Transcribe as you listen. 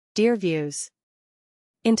Dear views.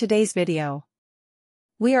 In today's video,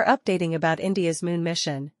 we are updating about India's moon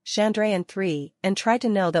mission, Chandrayaan-3, and try to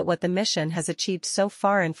know that what the mission has achieved so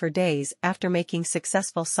far and for days after making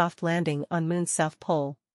successful soft landing on moon's south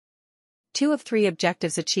pole. 2 of 3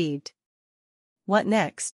 objectives achieved. What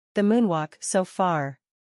next? The moonwalk so far.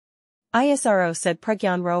 ISRO said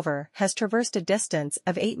Pragyan rover has traversed a distance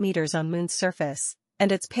of 8 meters on moon's surface,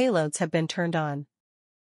 and its payloads have been turned on.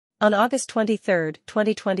 On August 23,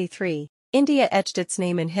 2023, India etched its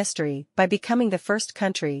name in history by becoming the first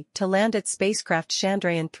country to land its spacecraft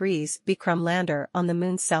Chandrayaan-3's Vikram lander on the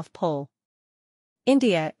moon's south pole.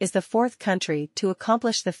 India is the 4th country to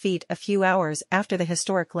accomplish the feat a few hours after the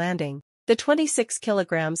historic landing. The 26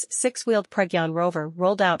 kilograms 6-wheeled Pragyan rover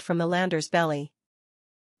rolled out from the lander's belly.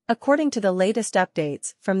 According to the latest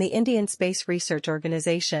updates from the Indian Space Research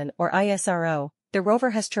Organisation or ISRO, the rover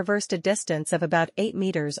has traversed a distance of about 8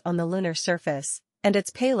 meters on the lunar surface, and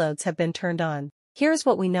its payloads have been turned on. Here's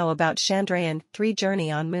what we know about Chandrayaan-3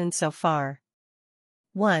 journey on moon so far.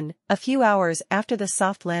 1. A few hours after the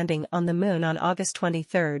soft landing on the moon on August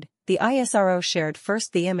 23, the ISRO shared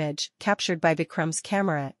first the image captured by Vikram's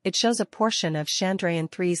camera. It shows a portion of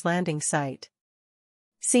Chandrayaan-3's landing site.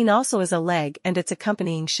 Seen also is a leg and its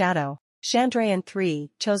accompanying shadow. Chandrayaan-3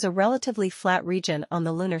 chose a relatively flat region on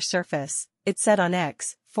the lunar surface, it said on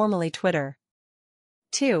X, formerly Twitter.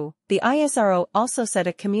 2. The ISRO also said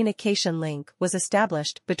a communication link was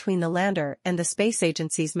established between the lander and the Space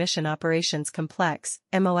Agency's Mission Operations Complex,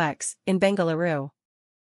 MOX, in Bengaluru.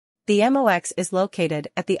 The MOX is located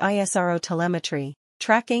at the ISRO Telemetry,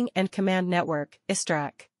 Tracking and Command Network,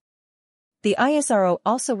 ISTRAC. The ISRO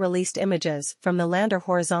also released images from the lander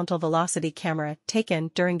horizontal velocity camera taken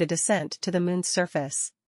during the descent to the moon's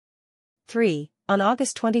surface. 3. On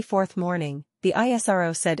August 24 morning, the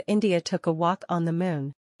ISRO said India took a walk on the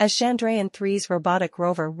moon, as Chandrayaan-3's robotic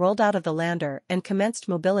rover rolled out of the lander and commenced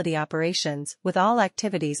mobility operations with all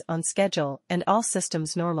activities on schedule and all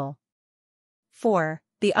systems normal. 4.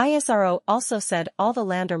 The ISRO also said all the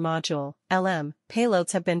lander module, LM,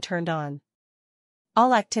 payloads have been turned on.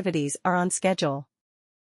 All activities are on schedule.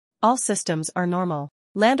 All systems are normal.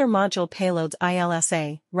 Lander module payloads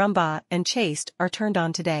ILSA, Rumba, and Chased are turned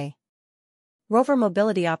on today. Rover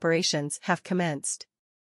mobility operations have commenced.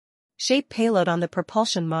 Shape payload on the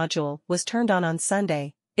propulsion module was turned on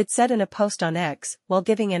Sunday, it said in a post on X while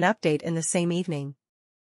giving an update in the same evening.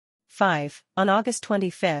 5. On August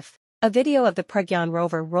 25, a video of the Pragyan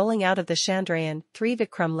rover rolling out of the Chandrayaan-3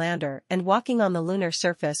 Vikram lander and walking on the lunar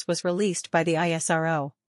surface was released by the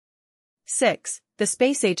ISRO. 6. The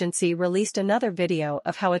space agency released another video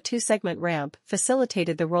of how a 2-segment ramp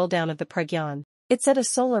facilitated the rolldown of the Pragyan. It said a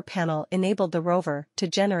solar panel enabled the rover to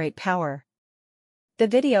generate power. The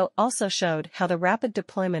video also showed how the rapid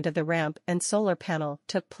deployment of the ramp and solar panel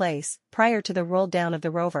took place prior to the roll down of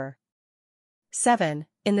the rover. 7.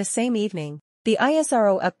 In the same evening, the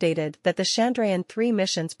ISRO updated that the Chandrayaan-3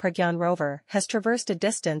 mission's Pragyan rover has traversed a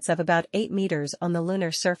distance of about 8 meters on the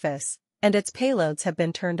lunar surface, and its payloads have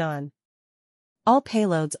been turned on. All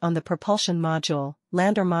payloads on the propulsion module,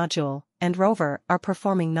 lander module, and rover are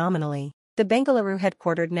performing nominally, the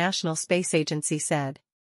Bengaluru-headquartered National Space Agency said.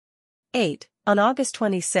 8. On August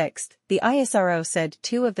 26, the ISRO said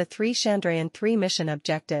 2 of the 3 Chandrayaan-3 mission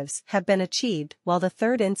objectives have been achieved while the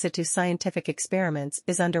third in-situ scientific experiments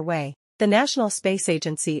is underway. The National Space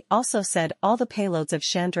Agency also said all the payloads of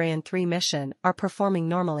Chandrayaan-3 mission are performing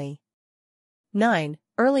normally. 9.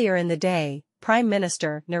 Earlier in the day, Prime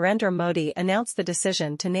Minister Narendra Modi announced the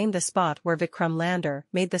decision to name the spot where Vikram lander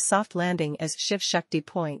made the soft landing as Shiv Shakti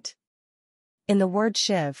Point. In the word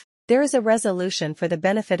Shiv, there is a resolution for the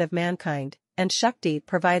benefit of mankind, and Shakti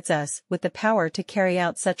provides us with the power to carry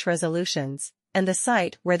out such resolutions, and the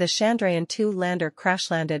site where the Chandrayaan-2 lander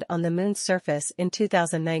crash-landed on the moon's surface in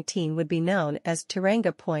 2019 would be known as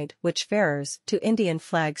Tiranga Point, which bears to Indian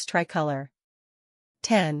flag's tricolor.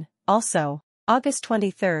 10. Also, August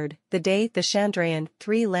 23, the day the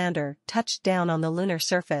Chandrayaan-3 lander touched down on the lunar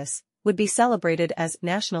surface, would be celebrated as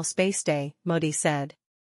National Space Day, Modi said.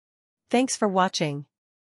 Thanks for watching.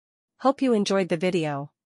 Hope you enjoyed the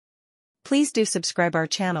video. Please do subscribe our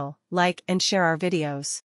channel, like and share our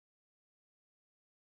videos.